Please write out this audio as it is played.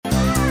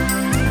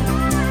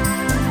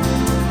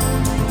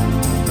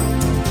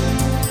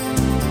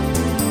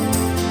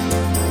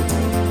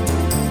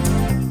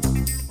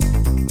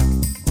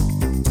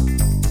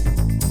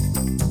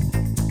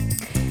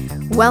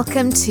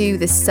Welcome to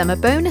the summer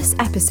bonus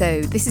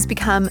episode. This has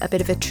become a bit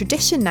of a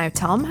tradition now,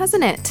 Tom,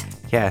 hasn't it?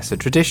 Yes, a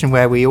tradition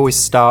where we always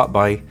start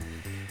by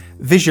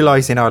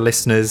visualising our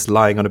listeners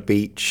lying on a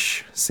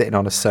beach, sitting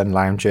on a sun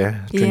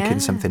lounger, drinking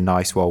something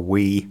nice while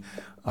we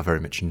are very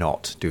much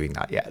not doing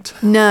that yet.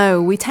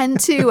 No, we tend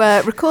to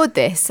record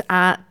this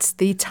at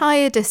the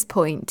tiredest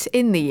point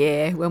in the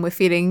year when we're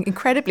feeling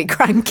incredibly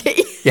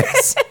cranky.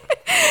 Yes.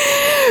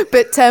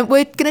 But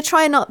we're going to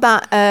try and not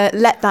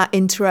let that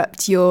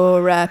interrupt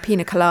your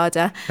pina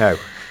colada. No.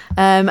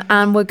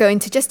 And we're going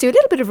to just do a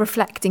little bit of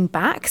reflecting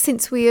back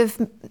since we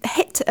have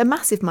hit a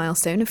massive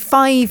milestone of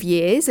 5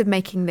 years of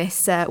making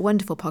this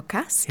wonderful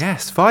podcast.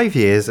 Yes, 5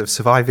 years of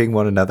surviving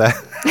one another.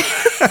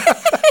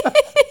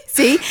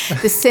 See,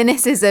 the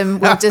cynicism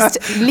will just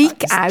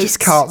leak out. Just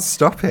can't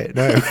stop it,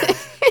 no.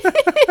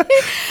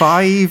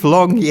 5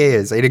 long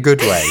years, in a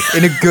good way.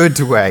 In a good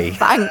way.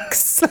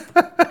 Thanks.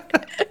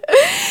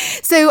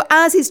 So,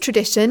 as is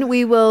tradition,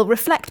 we will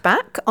reflect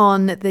back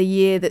on the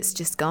year that's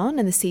just gone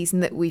and the season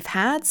that we've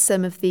had,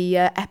 some of the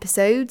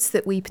episodes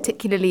that we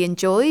particularly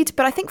enjoyed.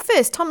 But I think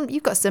first, Tom,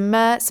 you've got some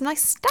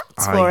nice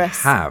stats for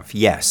us. I have,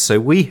 yes. So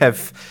we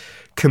have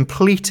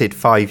completed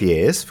 5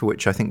 years, for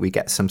which I think we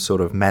get some sort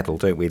of medal,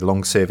 don't we?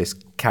 Long service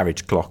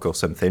carriage clock or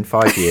something.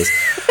 5 years.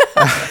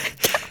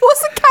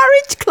 What's a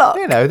carriage clock?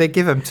 You know, they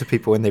give them to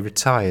people when they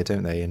retire,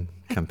 don't they, in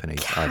companies?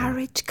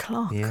 Carriage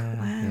clock. Yeah,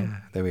 wow. Yeah,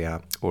 there we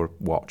are. Or a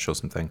watch or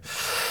something.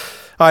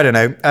 I don't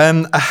know.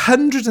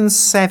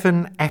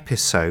 107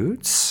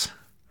 episodes.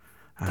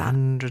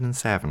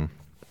 107.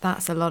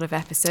 That's a lot of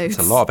episodes.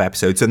 It's a lot of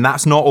episodes. And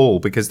that's not all,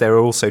 because there are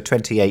also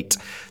 28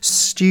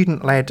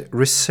 student-led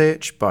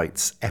Research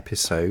Bites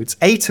episodes,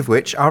 8 of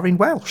which are in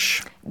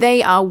Welsh.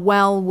 They are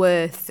well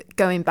worth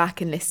going back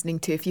and listening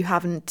to if you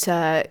haven't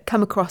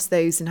come across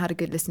those and had a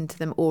good listen to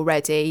them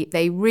already.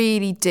 They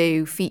really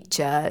do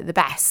feature the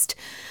best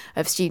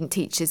of student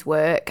teachers'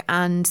 work,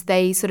 and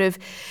they sort of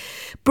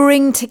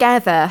bring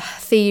together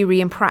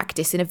theory and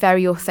practice in a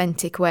very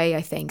authentic way,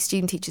 I think.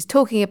 Student teachers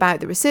talking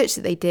about the research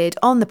that they did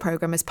on the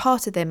programme as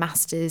part of their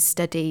master's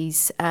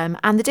studies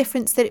and the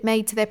difference that it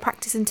made to their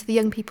practice and to the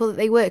young people that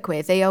they work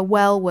with. They are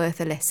well worth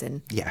a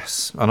listen.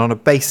 Yes, and on a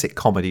basic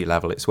comedy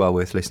level, it's well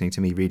worth listening to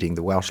me reading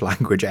the Welsh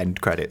language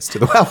end credits to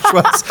the Welsh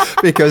ones,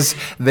 because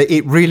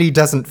it really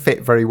doesn't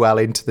fit very well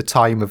into the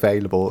time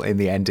available in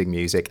the ending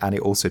music, and it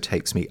also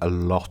takes me a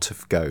lot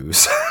of goes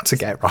to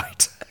get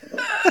right.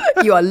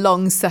 You are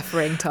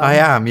long-suffering, Tom. I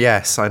am,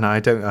 yes. And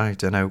I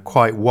don't know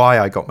quite why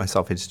I got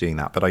myself into doing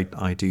that, but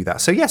I do that.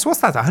 So yes, what's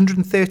that?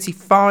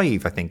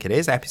 135, I think it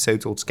is,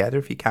 episodes altogether,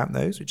 if you count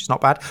those, which is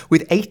not bad,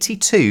 with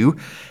 82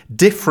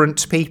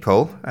 different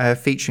people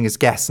featuring as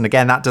guests. And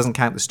again, that doesn't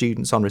count the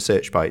students on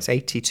Research Bites.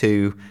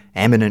 82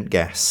 eminent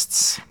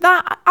guests.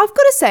 That, I've got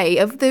to say,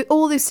 of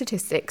all those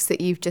statistics that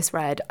you've just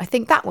read, I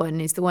think that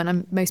one is the one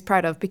I'm most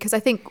proud of, because I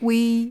think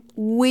we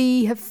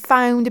have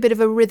found a bit of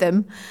a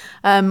rhythm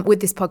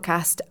with this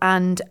podcast,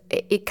 and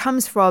it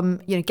comes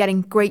from, you know,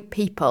 getting great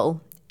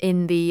people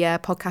in the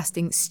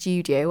podcasting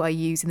studio, I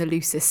use in the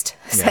loosest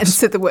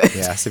sense of the word.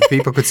 Yes, if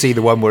people could see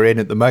the one we're in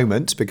at the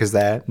moment, because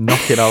they're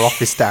knocking our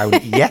office down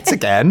yet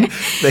again,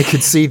 they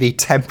could see the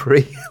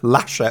temporary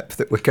lash-up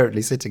that we're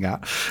currently sitting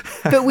at.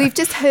 But we've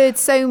just heard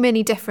so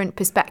many different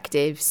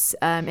perspectives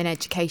in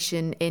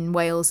education in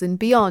Wales and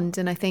beyond,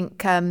 and I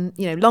think,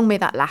 long may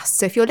that last.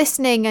 So if you're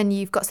listening and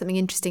you've got something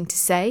interesting to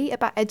say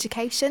about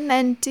education,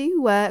 then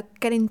do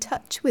get in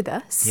touch with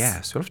us.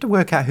 Yeah, so we'll have to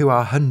work out who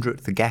our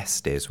 100th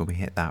guest is when we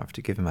hit that. We'll have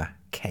to give him a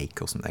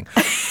cake or something.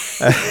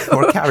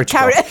 Or a carriage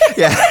clock.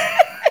 Yeah.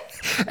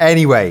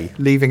 Anyway,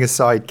 leaving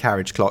aside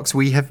carriage clocks,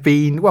 we're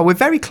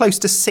very close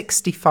to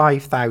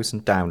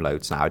 65,000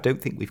 downloads now. I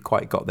don't think we've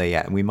quite got there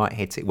yet, and we might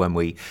hit it when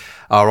we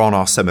are on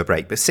our summer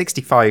break. But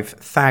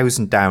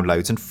 65,000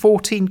 downloads, and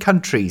 14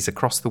 countries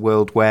across the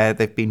world where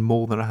there've been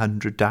more than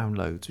 100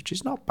 downloads, which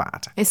is not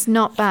bad. It's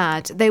not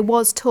bad. There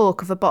was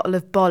talk of a bottle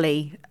of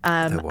Bolly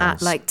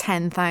at like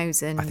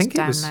 10,000 I think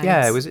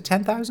downloads. was it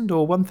 10,000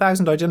 or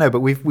 1,000? I don't know,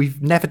 but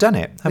we've never done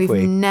it, have we?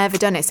 We've never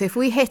done it. So if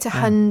we hit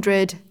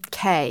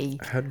 100K,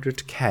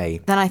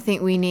 100K. Then I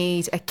think we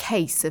need a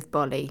case of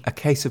Bolly. A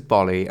case of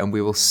Bolly, and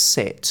we will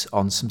sit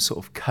on some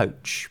sort of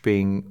coach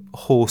being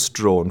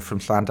horse-drawn from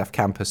Llandaff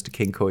campus to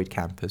Cyncoed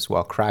campus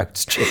while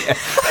crowds cheer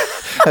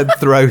and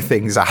throw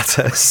things at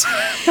us.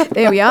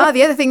 There we are.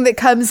 The other thing that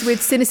comes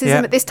with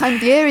cynicism at this time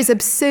of year is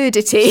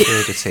absurdity.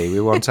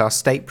 We want our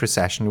state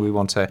procession. We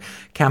want a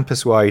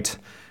campus-wide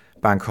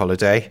bank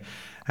holiday.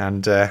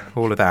 And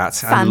all of that.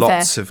 Fanfare. And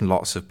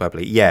lots of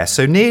bubbly. Yeah,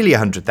 so nearly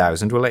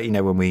 100,000. We'll let you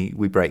know when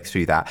we break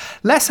through that.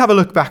 Let's have a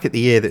look back at the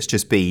year that's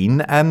just been.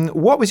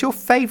 What was your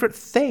favourite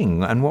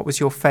thing, and what was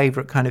your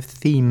favourite kind of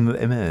theme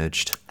that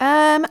emerged?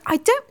 I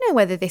don't know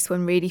whether this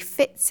one really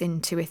fits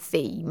into a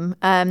theme.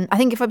 I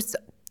think if I was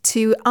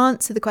to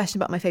answer the question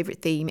about my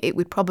favourite theme, it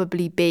would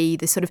probably be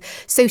the sort of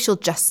social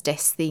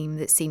justice theme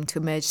that seemed to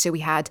emerge. So we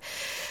had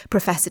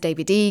Professor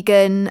David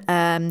Egan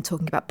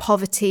talking about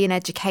poverty and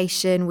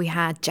education. We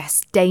had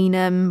Jess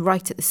Daneham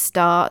right at the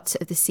start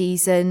of the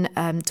season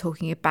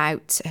talking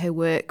about her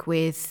work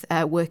with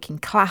working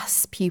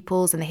class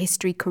pupils and the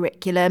history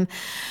curriculum.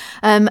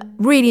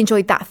 Really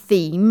enjoyed that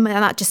theme,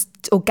 and that just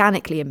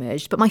organically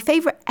emerged. But my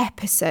favourite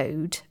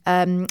episode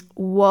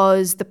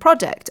was the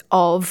product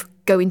of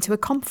going to a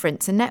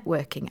conference and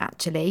networking,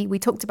 actually. We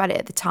talked about it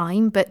at the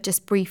time, but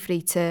just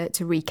briefly to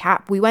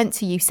recap, we went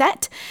to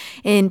USET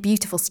in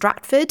beautiful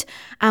Stratford,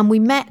 and we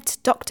met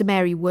Dr.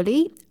 Mary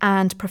Woolley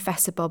and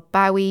Professor Bob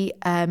Bowie,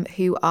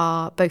 who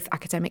are both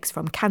academics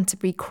from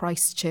Canterbury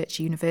Christchurch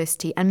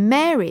University. And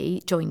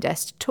Mary joined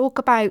us to talk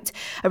about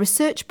a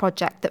research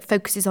project that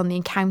focuses on the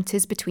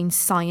encounters between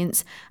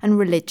science and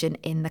religion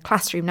in the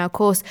classroom. Now, of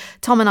course,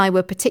 Tom and I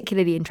were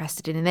particularly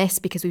interested in this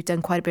because we've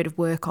done quite a bit of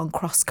work on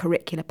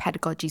cross-curricular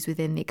pedagogies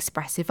within the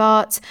expressive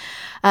arts.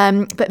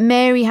 But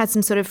Mary had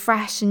some sort of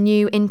fresh and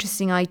new,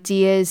 interesting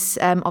ideas,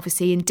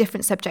 obviously in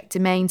different subject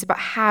domains, about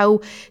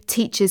how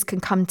teachers can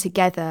come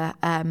together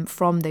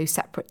from those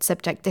separate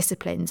subject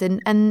disciplines.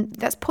 And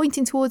that's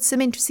pointing towards some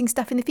interesting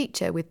stuff in the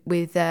future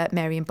with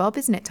Mary and Bob,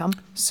 isn't it, Tom?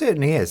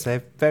 Certainly is.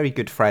 They're very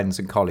good friends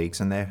and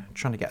colleagues, and they're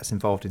trying to get us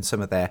involved in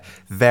some of their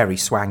very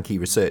swanky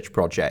research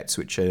projects,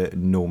 which are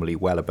normally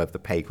well above the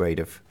pay grade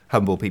of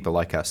humble people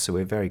like us. So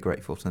we're very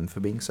grateful to them for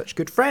being such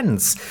good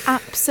friends.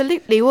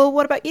 Absolutely. Well,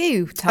 what about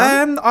you,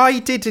 Tom? I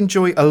did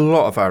enjoy a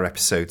lot of our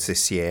episodes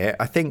this year.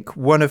 I think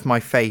one of my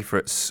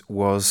favourites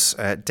was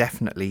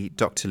definitely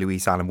Dr.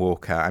 Louise Allen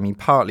Walker. I mean,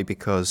 partly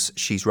because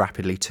she's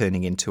rapidly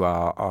turning into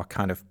our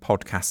kind of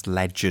podcast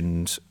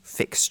legend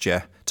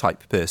fixture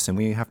type person.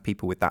 We have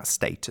people with that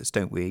status,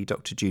 don't we?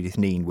 Dr. Judith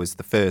Neen was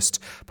the first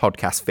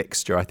podcast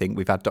fixture. I think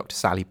we've had Dr.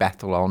 Sally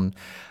Bethel on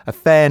a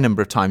fair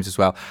number of times as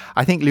well.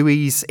 I think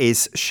Louise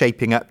is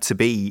shaping up to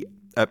be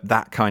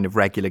that kind of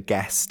regular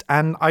guest.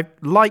 And I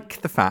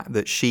like the fact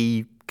that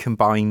she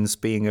combines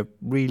being a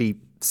really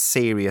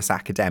serious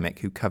academic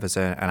who covers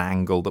an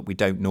angle that we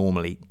don't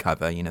normally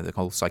cover, you know, the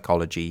whole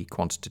psychology,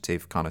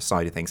 quantitative kind of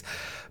side of things.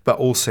 But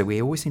also we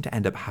always seem to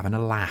end up having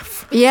a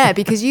laugh. Yeah,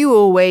 because you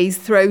always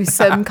throw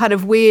some kind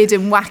of weird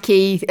and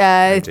wacky,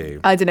 I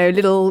don't know,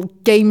 little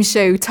game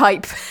show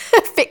type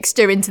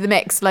fixture into the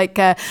mix, like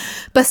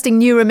busting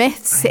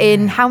neuromyths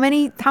in how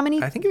many?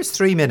 I think it was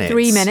 3 minutes.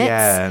 3 minutes.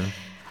 Yeah.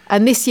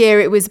 And this year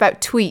it was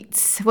about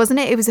tweets, wasn't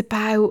it? It was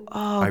about,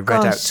 I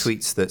read out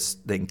tweets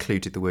that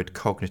included the word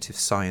cognitive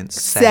science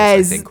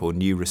says, I think, or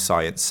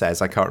neuroscience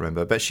says. I can't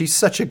remember. But she's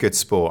such a good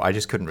sport. I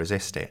just couldn't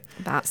resist it.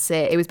 That's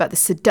it. It was about the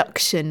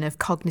seduction of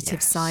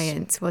cognitive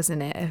science,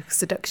 wasn't it? A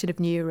seduction of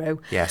neuro.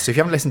 Yeah, so if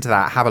you haven't listened to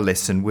that, have a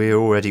listen. We're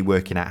already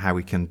working out how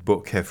we can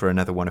book her for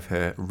another one of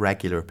her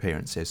regular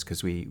appearances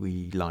because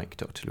we like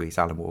Dr. Louise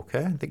Allen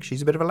Walker. I think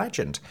she's a bit of a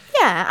legend.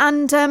 Yeah,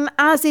 and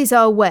as is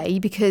our way,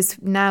 because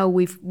now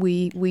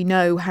we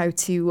know how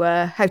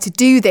to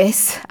do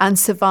this and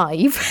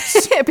survive,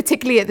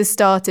 particularly at the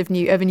start of a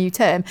new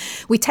term.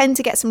 We tend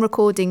to get some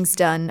recordings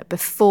done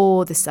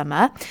before the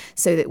summer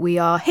so that we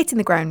are hitting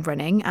the ground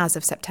running as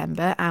of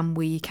September and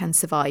we can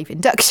survive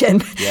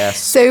induction.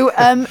 Yes. So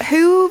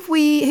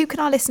who can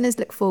our listeners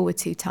look forward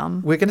to,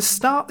 Tom? We're going to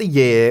start the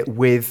year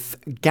with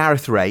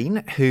Gareth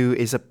Rain, who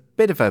is a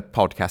bit of a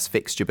podcast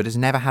fixture, but has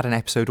never had an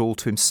episode all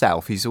to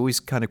himself. He's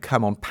always kind of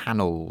come on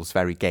panels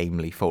very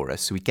gamely for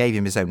us. So we gave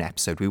him his own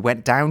episode. We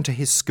went down to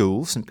his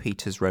school, St.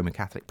 Peter's Roman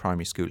Catholic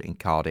Primary School in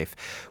Cardiff,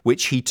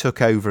 which he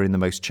took over in the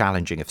most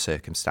challenging of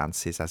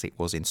circumstances, as it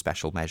was in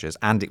special measures,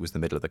 and it was the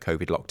middle of the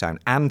COVID lockdown,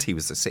 and he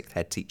was the sixth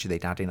head teacher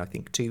they'd had in, I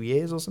think, 2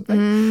 years or something.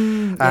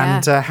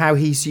 And how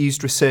he's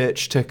used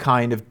research to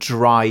kind of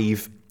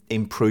drive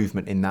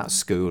improvement in that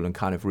school and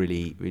kind of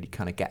really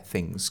kind of get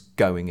things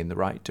going in the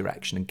right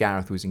direction. And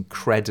Gareth was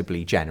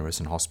incredibly generous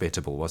and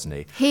hospitable, wasn't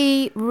he?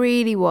 He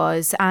really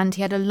was, and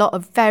he had a lot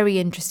of very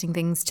interesting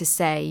things to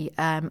say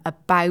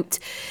about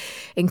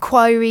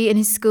inquiry in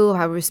his school,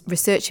 how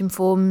research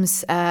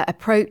informs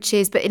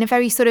approaches, but in a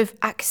very sort of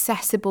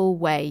accessible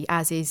way,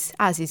 as is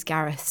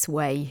Gareth's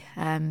way.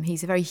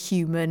 He's a very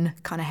human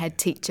kind of head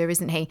teacher,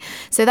 isn't he?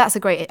 So that's a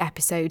great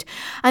episode.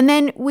 And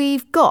then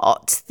we've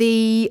got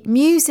the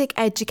music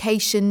education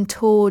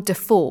tour de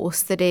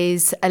force that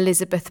is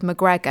Elizabeth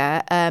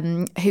McGregor,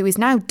 who is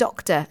now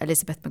Dr.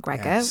 Elizabeth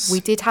McGregor. Yes. We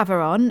did have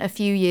her on a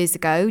few years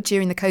ago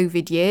during the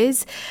COVID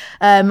years.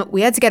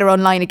 We had to get her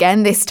online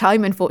again this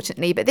time,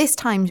 unfortunately, but this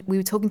time we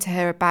were talking to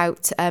her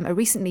about a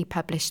recently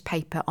published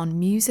paper on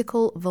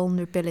musical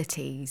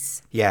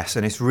vulnerabilities. Yes,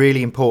 and it's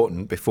really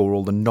important before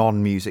all the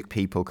non-music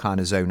people kind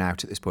of zone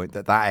out at this point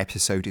that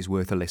episode is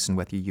worth a listen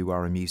whether you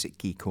are a music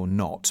geek or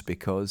not,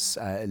 because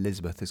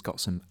Elizabeth has got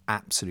some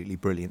absolutely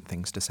brilliant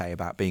things to to say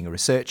about being a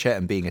researcher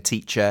and being a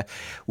teacher.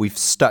 We've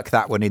stuck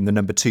that one in the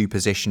number 2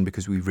 position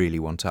because we really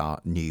want our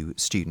new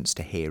students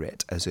to hear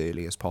it as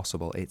early as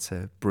possible. It's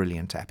a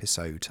brilliant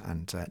episode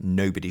and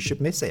nobody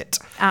should miss it.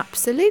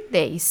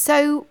 Absolutely.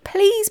 So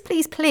please,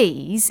 please,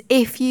 please,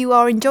 if you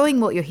are enjoying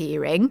what you're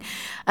hearing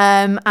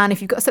and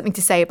if you've got something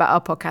to say about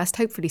our podcast,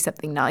 hopefully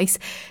something nice,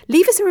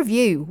 leave us a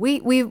review.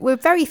 We're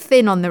very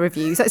thin on the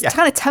reviews. It's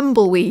kind of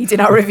tumbleweed in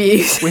our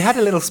reviews. We had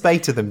a little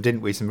spate of them,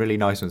 didn't we? Some really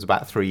nice ones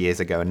about 3 years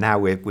ago, and now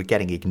we're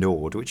getting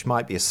ignored, which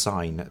might be a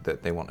sign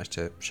that they want us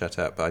to shut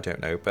up. I don't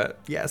know. But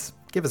yes,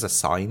 give us a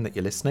sign that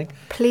you're listening.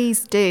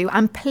 Please do.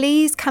 And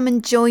please come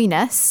and join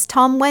us.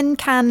 Tom, when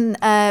can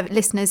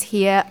listeners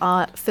hear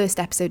our first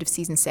episode of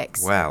season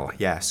 6? Well,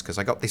 yes, because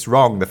I got this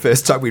wrong the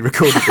first time we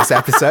recorded this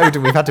episode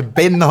and we've had to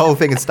bin the whole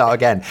thing and start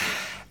again.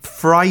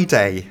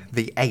 Friday,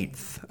 the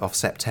 8th of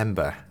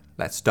September.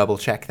 Let's double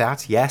check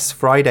that. Yes,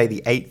 Friday,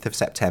 the 8th of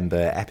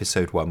September,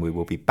 episode 1, we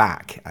will be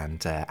back.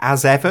 And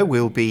as ever,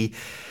 we'll be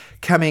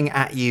coming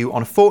at you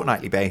on a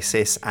fortnightly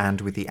basis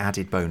and with the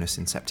added bonus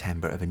in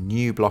September of a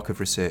new block of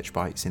research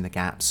bites in the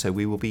gaps. So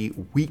we will be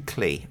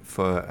weekly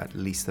for at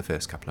least the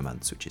first couple of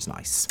months, which is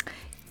nice.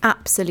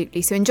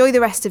 Absolutely. So enjoy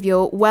the rest of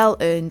your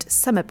well-earned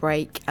summer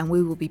break and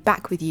we will be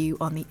back with you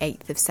on the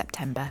 8th of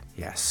September.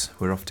 Yes,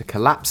 we're off to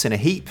collapse in a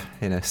heap,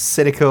 in a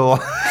cynical,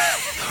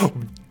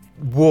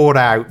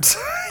 worn-out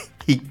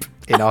heap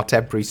in our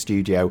temporary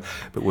studio,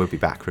 but we'll be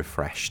back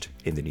refreshed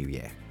in the new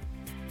year.